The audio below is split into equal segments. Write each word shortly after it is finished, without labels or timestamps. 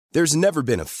There's never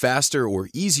been a faster or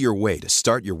easier way to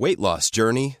start your weight loss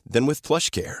journey than with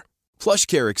PlushCare.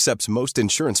 PlushCare accepts most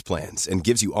insurance plans and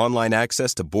gives you online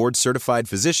access to board-certified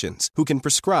physicians who can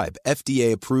prescribe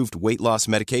FDA-approved weight loss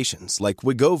medications like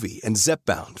Wegovy and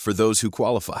Zepbound for those who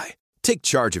qualify. Take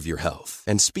charge of your health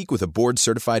and speak with a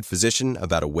board-certified physician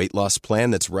about a weight loss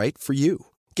plan that's right for you.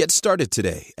 Get started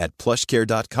today at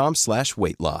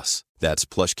plushcare.com/weight-loss. That's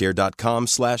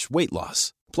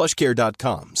plushcare.com/weight-loss.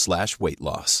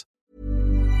 plushcare.com/weight-loss.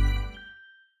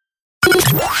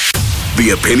 The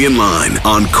Opinion Line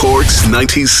on Cork's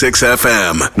 96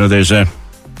 FM. Now, there's a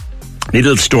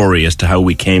little story as to how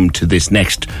we came to this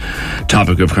next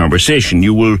topic of conversation.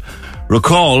 You will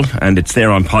recall, and it's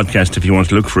there on podcast if you want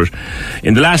to look for it,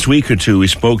 in the last week or two we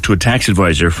spoke to a tax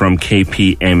advisor from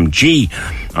KPMG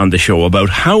on the show about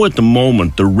how at the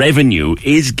moment the revenue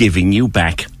is giving you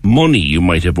back money. You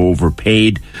might have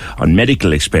overpaid on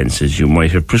medical expenses, you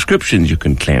might have prescriptions you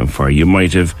can claim for, you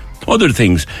might have other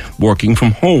things, working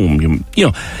from home,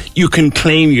 you can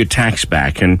claim your tax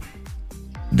back, and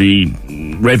the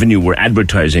revenue were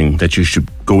advertising that you should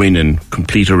go in and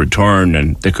complete a return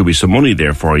and there could be some money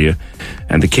there for you.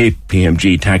 And the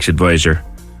KPMG tax advisor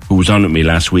who was on with me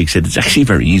last week said it's actually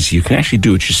very easy. You can actually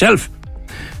do it yourself.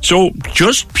 So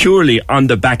just purely on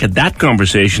the back of that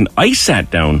conversation, I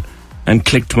sat down and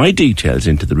clicked my details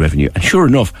into the revenue. And sure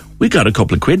enough, we got a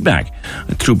couple of quid back.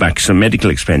 I threw back some medical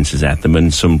expenses at them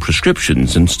and some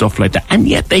prescriptions and stuff like that. And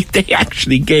yet they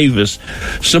actually gave us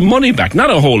some money back. Not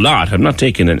a whole lot. I'm not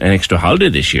taking an extra holiday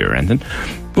this year or anything,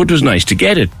 but it was nice to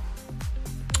get it.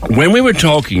 When we were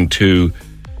talking to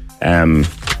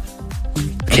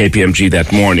KPMG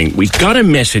that morning, we got a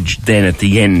message then at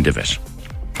the end of it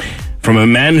from a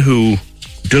man who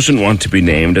doesn't want to be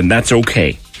named, and that's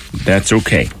okay. That's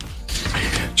okay.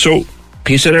 So,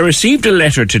 he said, I received a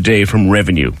letter today from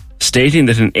Revenue stating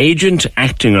that an agent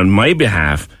acting on my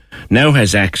behalf now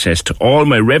has access to all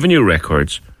my revenue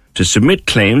records to submit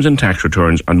claims and tax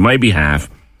returns on my behalf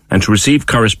and to receive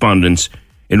correspondence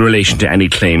in relation to any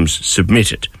claims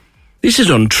submitted. This is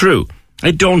untrue.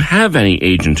 I don't have any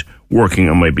agent working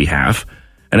on my behalf,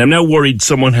 and I'm now worried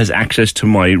someone has access to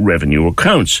my revenue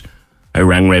accounts. I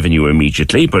rang Revenue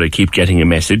immediately, but I keep getting a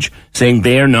message saying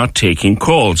they're not taking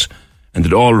calls and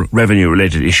that all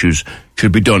revenue-related issues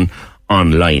should be done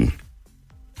online.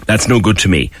 That's no good to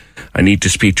me. I need to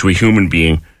speak to a human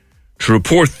being to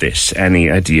report this. Any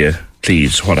idea,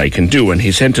 please, what I can do? And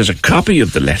he sent us a copy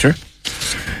of the letter,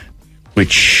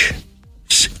 which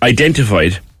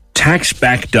identified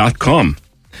Taxback.com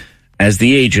as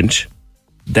the agent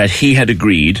that he had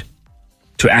agreed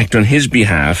to act on his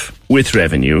behalf with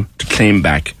Revenue to claim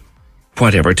back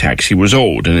whatever tax he was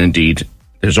owed. And indeed,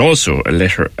 there's also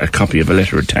a copy of a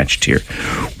letter attached here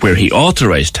where he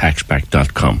authorised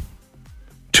Taxback.com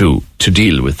to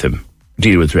deal with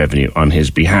Revenue on his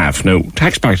behalf. Now,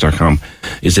 Taxback.com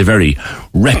is a very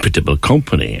reputable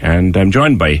company, and I'm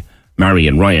joined by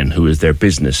Marion Ryan, who is their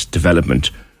business development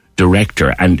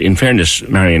director. And in fairness,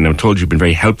 Marion, I'm told you've been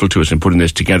very helpful to us in putting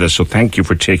this together, so thank you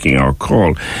for taking our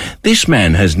call. This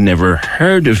man has never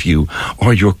heard of you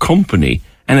or your company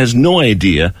and has no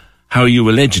idea how you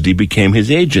allegedly became his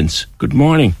agents. Good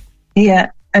morning.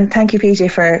 Yeah, and thank you,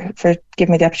 PJ, for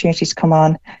giving me the opportunity to come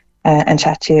on and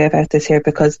chat to you about this here,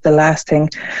 because the last thing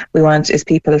we want is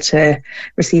people to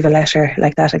receive a letter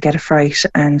like that and get a fright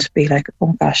and be like,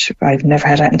 oh gosh, I've never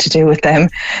had anything to do with them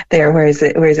there. Where's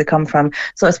it come from?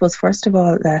 So I suppose, first of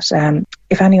all, that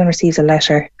if anyone receives a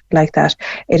letter like that,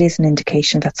 it is an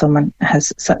indication that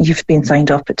you've been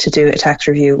signed up to do a tax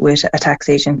review with a tax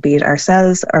agent, be it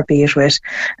ourselves or be it with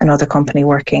another company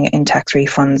working in tax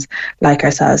refunds like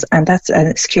ourselves. And that's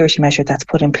a security measure that's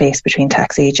put in place between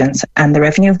tax agents and the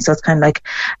Revenue. So it's kind of like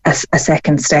a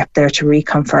second step there to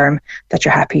reconfirm that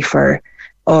you're happy for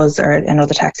us or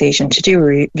another tax agent to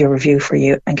do your review for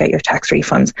you and get your tax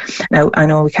refunds. Now, I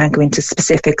know we can't go into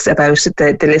specifics about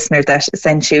the listener that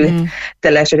sent you the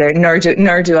letter there, nor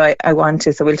do I want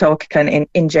to, so we'll talk kind of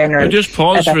in general. I'll just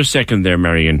pause for a second there,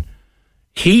 Marion.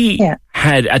 He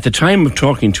had, at the time of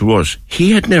talking to us,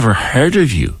 he had never heard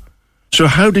of you. So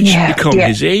how did you become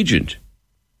his agent?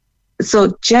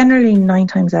 So generally 9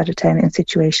 times out of 10 in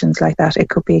situations like that, it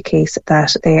could be a case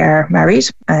that they are married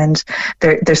and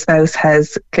their spouse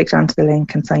has clicked onto the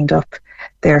link and signed up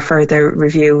there for their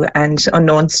review, and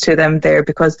unknowns to them there,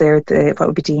 because they're what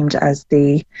would be deemed as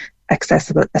the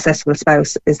accessible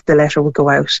spouse, is the letter would go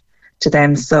out to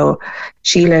them. So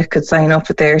Sheila could sign up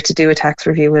there to do a tax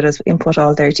review with us, input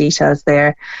all their details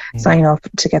there, sign up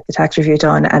to get the tax review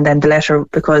done, and then the letter,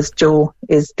 because Joe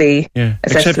is the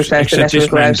accessible spouse, except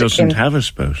this man doesn't have a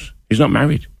spouse. He's not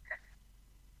married.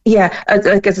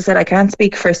 like as I said, I can't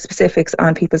speak for specifics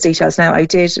on people's details. Now, I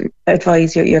did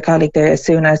advise your colleague there, as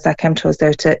soon as that came to us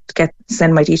there, to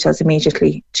send my details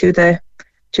immediately to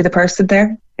the person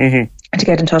there, and to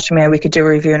get in touch with me, and we could do a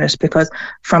review on it, because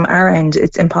from our end,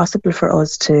 it's impossible for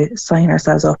us to sign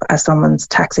ourselves up as someone's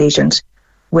tax agent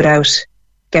without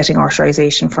getting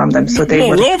authorization from them. So they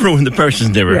moreover, when the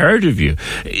person's never heard of you,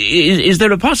 is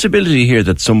there a possibility here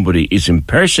that somebody is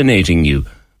impersonating you,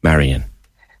 Marion?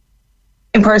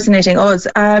 Impersonating us?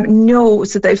 No.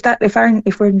 So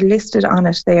if we're listed on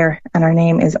it there and our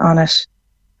name is on it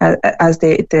as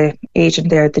the agent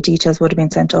there, the details would have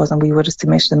been sent to us and we would have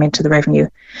submitted them into the revenue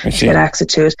to get access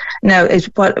to it. Now,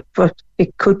 what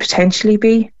it could potentially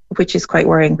be, which is quite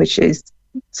worrying, which is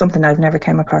something I've never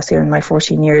come across here in my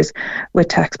 14 years with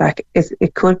Taxback, is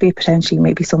it could be potentially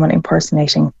maybe someone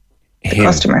impersonating the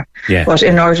customer. Yeah. But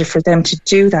in order for them to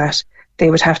do that, they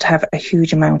would have to have a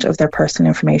huge amount of their personal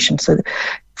information. So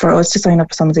for us to sign up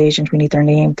with someone's agent, we need their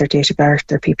name, their date of birth,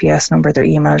 their PPS number, their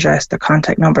email address, their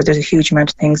contact number. There's a huge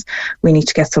amount of things. We need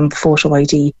to get some photo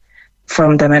ID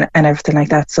from them and everything like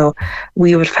that. So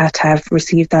we would have had to have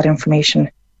received that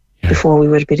information before we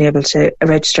would have been able to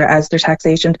register as their tax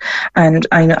agent. And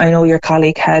I know your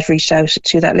colleague had reached out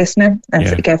to that listener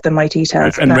and gave them my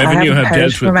details. And Revenue have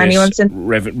dealt with this.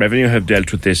 Revenue have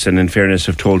dealt with this, and in fairness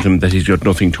have told him that he's got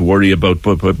nothing to worry about.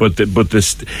 But still,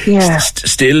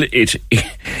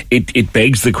 it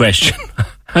begs the question: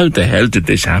 how the hell did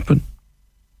this happen?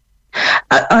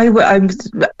 I'm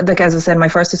like, as I said, my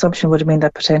first assumption would have been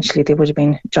that potentially they would have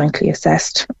been jointly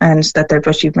assessed, and that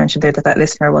what you've mentioned there, that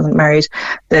listener wasn't married.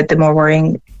 The more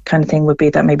worrying kind of thing would be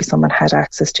that maybe someone had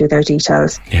access to their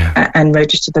details and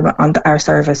registered them on our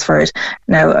service for it.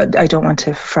 Now, I don't want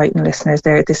to frighten listeners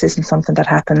there. This isn't something that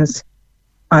happens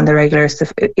on the regular. So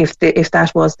if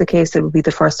that was the case, it would be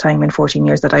the first time in 14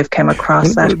 years that I've come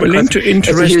across that. Well,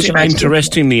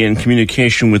 interestingly, in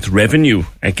communication with Revenue,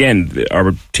 again,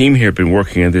 our team here have been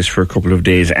working on this for a couple of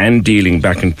days and dealing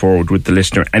back and forward with the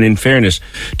listener. And in fairness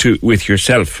with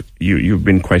yourself, you've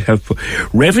been quite helpful.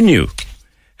 Revenue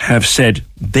have said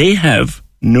they have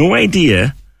no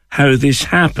idea how this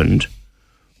happened,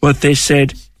 but they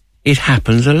said it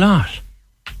happens a lot.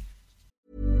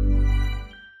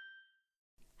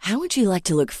 How would you like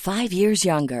to look 5 years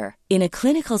younger? In a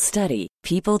clinical study,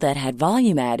 people that had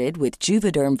volume added with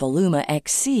Juvederm Voluma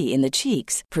XC in the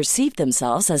cheeks perceived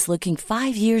themselves as looking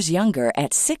 5 years younger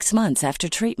at 6 months after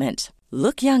treatment.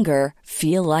 Look younger,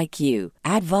 feel like you.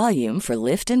 Add volume for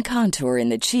lift and contour in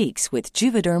the cheeks with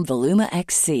Juvederm Voluma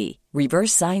XC.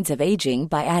 Reverse signs of aging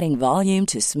by adding volume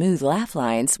to smooth laugh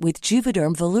lines with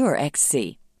Juvederm Volure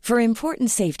XC. For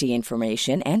important safety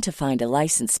information and to find a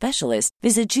licensed specialist,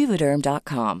 visit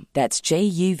Juvederm.com. That's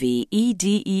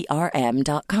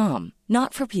JUVEDERM.com.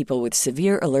 Not for people with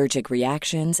severe allergic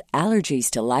reactions, allergies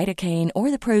to lidocaine, or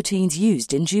the proteins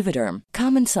used in Juvederm.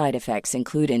 Common side effects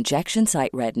include injection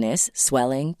site redness,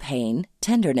 swelling, pain,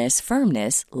 tenderness,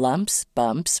 firmness, lumps,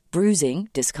 bumps, bruising,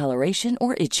 discoloration,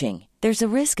 or itching. There's a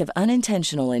risk of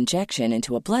unintentional injection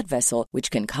into a blood vessel, which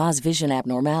can cause vision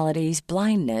abnormalities,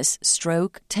 blindness,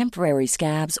 stroke, temporary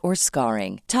scabs, or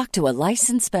scarring. Talk to a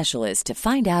licensed specialist to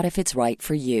find out if it's right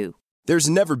for you. There's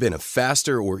never been a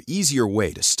faster or easier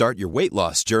way to start your weight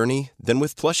loss journey than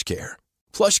with PlushCare.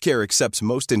 PlushCare accepts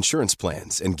most insurance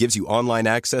plans and gives you online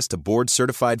access to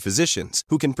board-certified physicians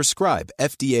who can prescribe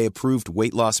FDA-approved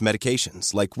weight loss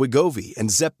medications like Wegovy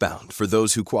and Zepbound for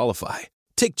those who qualify.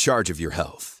 Take charge of your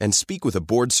health and speak with a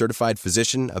board-certified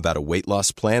physician about a weight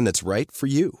loss plan that's right for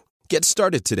you. Get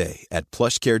started today at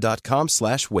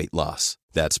plushcare.com/weight-loss.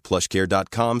 That's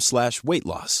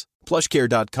plushcare.com/weight-loss.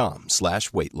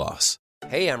 plushcare.com/weight-loss.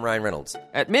 Hey, I'm Ryan Reynolds.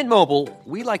 At Mint Mobile,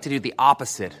 we like to do the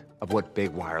opposite of what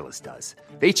Big Wireless does.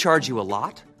 They charge you a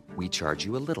lot, we charge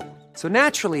you a little. So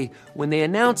naturally, when they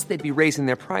announced they'd be raising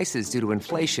their prices due to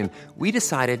inflation, we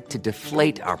decided to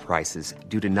deflate our prices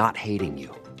due to not hating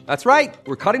you. That's right.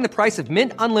 We're cutting the price of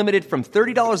Mint Unlimited from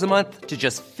 $30 a month to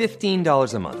just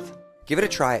 $15 a month. Give it a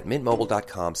try at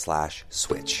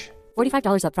mintmobile.com/switch.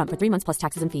 $45 up front for 3 months plus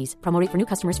taxes and fees. Promo rate for new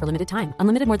customers for limited time.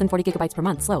 Unlimited more than 40 gigabytes per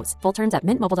month. Slows full terms at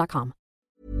mintmobile.com.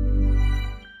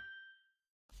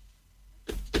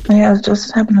 Yeah, it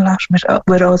doesn't happen a lot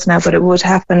with us now, but it would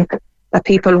happen that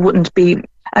people wouldn't be.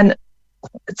 And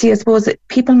see, I suppose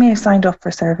people may have signed up for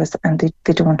service and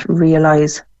they don't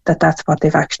realise that that's what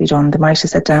they've actually done. They might have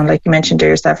sat down, like you mentioned there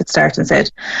yourself at the start, and said,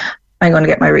 I'm going to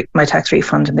get my tax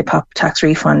refund, and they pop tax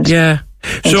refund. Yeah.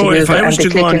 So if I was to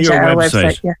go on your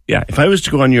website, if I was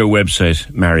to go on your website,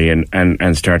 Marion,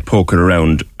 and start poking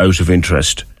around out of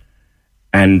interest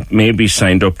and maybe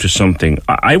signed up to something,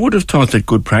 I would have thought that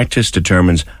good practice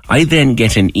determines I then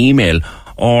get an email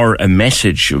or a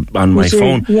message on my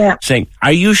phone saying,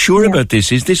 are you sure about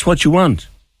this? Is this what you want?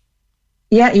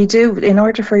 Yeah, you do. In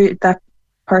order for that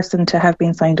person to have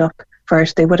been signed up for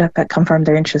it, they would have confirmed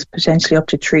their interest potentially up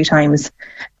to 3 times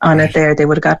on it there. They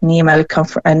would have got an email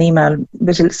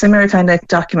with a similar kind of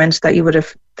document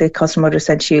that the customer would have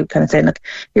sent you, kind of saying, look,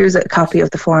 here's a copy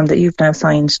of the form that you've now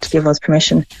signed to give us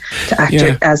permission to act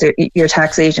as your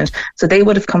tax agent. So they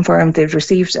would have confirmed they've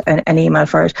received an email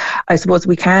for it. I suppose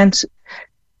we can't,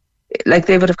 like,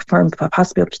 they would have confirmed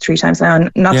possibly up to 3 times now.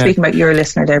 I'm not speaking about your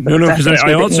listener there. But because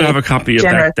I also have a copy of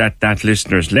that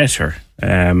listener's letter,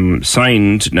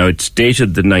 signed. Now, it's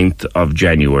dated the 9th of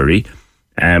January.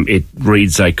 It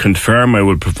reads, I confirm I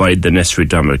will provide the necessary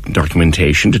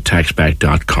documentation to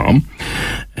taxback.com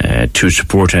to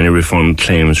support any refund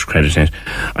claims credited.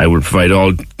 I will provide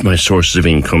all my sources of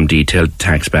income detailed to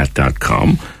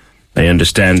taxback.com. I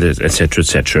understand it, etc.,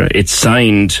 etc. It's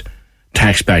signed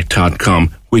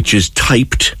taxback.com, which is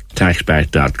typed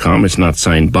taxback.com. It's not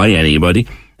signed by anybody.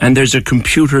 And there's a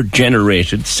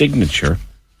computer-generated signature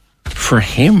for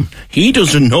him. He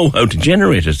doesn't know how to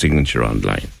generate a signature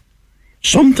online.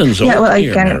 Something's up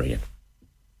here, Marion.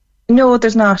 No,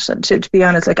 there's not. To be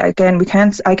honest, like, again,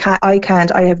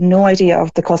 I have no idea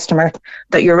of the customer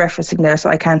that you're referencing there,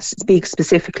 so I can't speak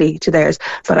specifically to theirs.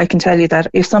 But I can tell you that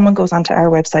if someone goes onto our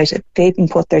website, if they've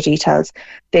input their details,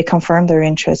 they confirm their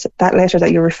interest, that letter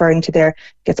that you're referring to there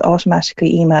gets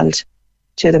automatically emailed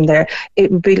to them there.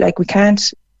 It would be like, we can't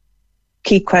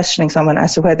keep questioning someone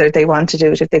as to whether they want to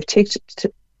do it. If they've ticked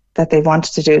that they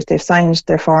wanted to do it, they've signed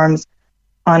their forms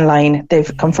online,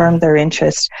 they've confirmed their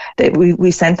interest, we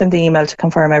sent them the email to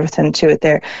confirm everything to it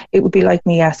there. It would be like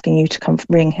me asking you to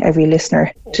ring every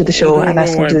listener to the show and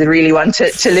ask them, do they really want to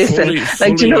listen?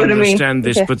 Do you know what I mean? I understand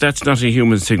this, but that's not a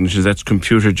human signature, that's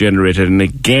computer generated. And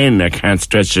again, I can't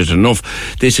stress it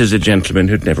enough, this is a gentleman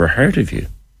who'd never heard of you.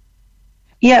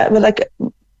 Yeah, well, like,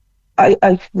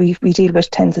 we deal with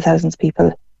tens of thousands of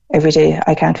people every day.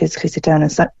 I can't physically sit down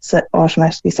and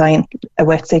automatically sign a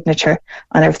wet signature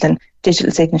on everything.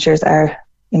 Digital signatures are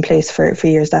in place for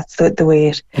years. That's the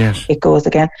way it goes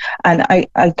again. And I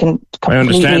can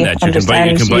completely understand that. You can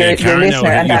buy a car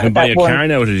now. You can buy a car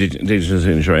now with a digital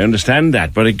signature. I understand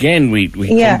that. But again, we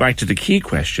come back to the key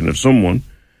question of someone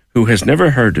who has never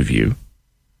heard of you.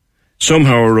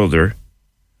 Somehow or other,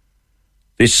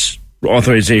 this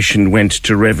authorization went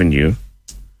to revenue.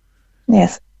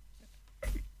 Yes.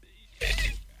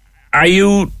 Are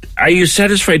you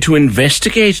satisfied to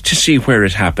investigate to see where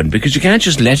it happened? Because you can't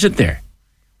just let it there,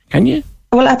 can you?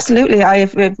 Well, absolutely. I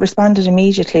have responded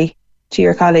immediately to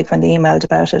your colleague when they emailed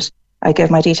about it. I gave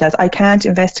my details. I can't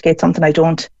investigate something I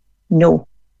don't know.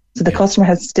 So the customer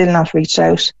has still not reached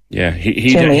out. Yeah,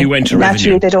 he went to revenue.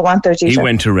 Naturally, they don't want their details. He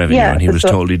went to revenue and he was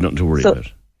told he'd nothing to worry about.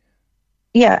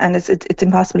 Yeah, and it's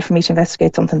impossible for me to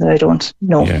investigate something that I don't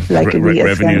know. Yeah. Like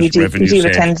we deal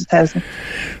with tens of thousands.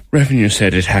 Revenue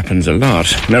said it happens a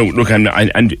lot. Now, look, and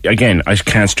again, I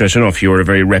can't stress enough, you're a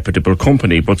very reputable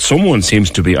company, but someone seems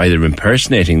to be either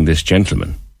impersonating this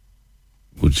gentleman.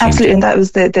 Absolutely, and that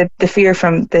was the fear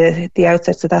from the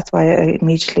outset, so that's why I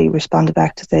immediately responded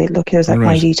back to say, look, here's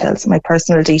my details, my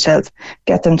personal details,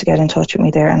 get them to get in touch with me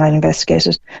there and I'll investigate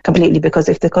it completely, because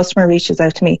if the customer reaches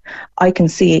out to me, I can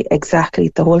see exactly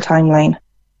the whole timeline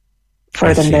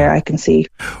for them there. I can see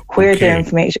where their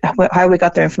information, how we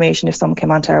got their information, if someone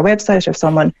came onto our website, or if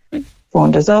someone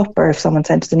phoned us up, or if someone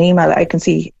sent us an email. I can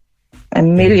see a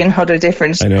million other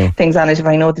different things on it if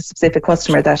I know the specific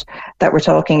customer that we're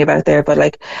talking about there. But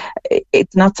like,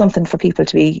 it's not something for people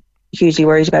to be hugely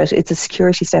worried about. It's a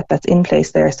security step that's in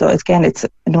place there. So again, it's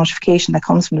a notification that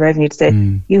comes from the revenue to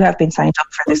say you have been signed up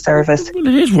for this service. Well,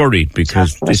 it is worried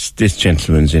because this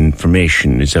gentleman's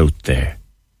information is out there.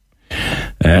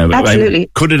 Absolutely.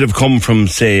 Could it have come from,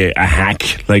 say, a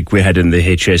hack like we had in the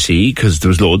HSE? Because there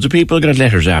was loads of people who got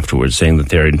letters afterwards saying that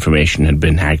their information had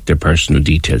been hacked, their personal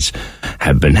details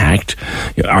have been hacked.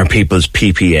 Are people's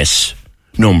PPS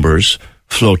numbers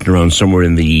floating around somewhere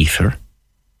in the ether?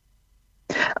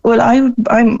 Well,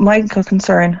 my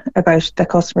concern about the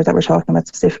customer that we're talking about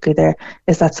specifically there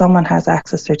is that someone has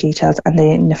access to their details and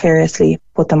they nefariously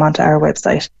put them onto our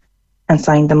website and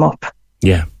signed them up.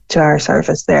 Yeah. To our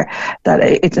service there,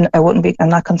 I'm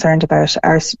not concerned about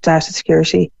our data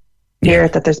security here,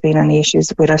 that there's been any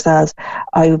issues with ourselves.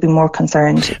 I would be more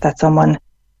concerned that someone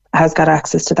has got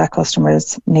access to that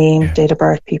customer's name, date of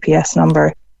birth, PPS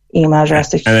number, email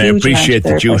address. And I appreciate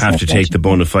that you have to take the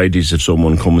bona fides of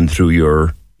someone coming through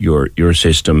your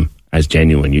system as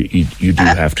genuine. You do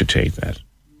have to take that.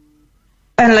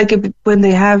 And like when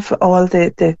they have all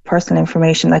the personal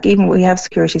information, like even we have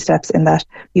security steps in that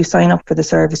you sign up for the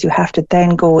service, you have to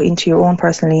then go into your own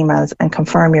personal emails and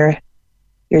confirm your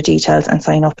details and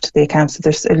sign up to the account. So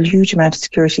there's a huge amount of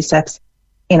security steps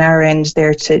in our end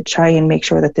there to try and make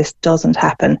sure that this doesn't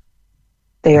happen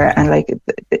there. And like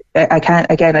I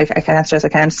can't stress, I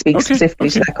can't speak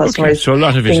specifically to that customer. Okay. So a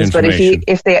lot of his information.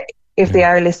 But if they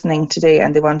are listening today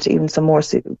and they want even some more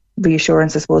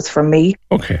reassurance, I suppose, from me.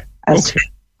 Okay.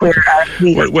 Revenue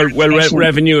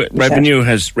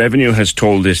has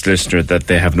told this listener that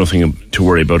they have nothing to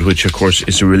worry about, which of course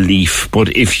is a relief. But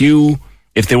if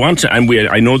they want to, and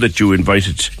I know that you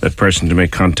invited that person to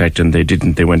make contact and they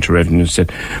didn't, they went to Revenue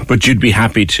instead, but you'd be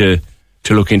happy to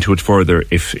look into it further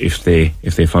if they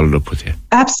followed up with you.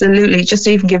 Absolutely, just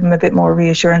to even give them a bit more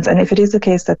reassurance. And if it is the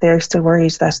case that they're still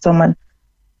worried that someone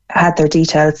had their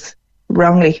details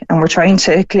wrongly and we're trying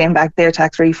to claim back their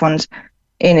tax refund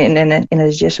in a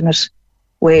legitimate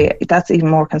way, that's even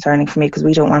more concerning for me, because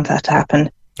we don't want that to happen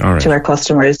to our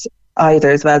customers either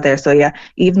as well there. So yeah,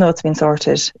 even though it's been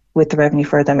sorted with the Revenue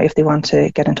for them, if they want to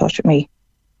get in touch with me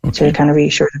to kind of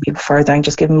reassure them even further and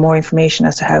just give them more information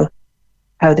as to how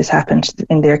this happened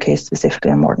in their case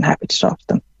specifically, I'm more than happy to talk to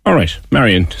them. All right,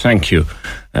 Marion, thank you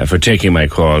for taking my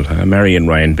call. Marion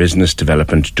Ryan, Business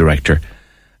Development Director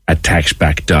at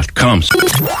Taxback.com.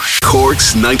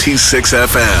 Cork's 96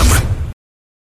 FM.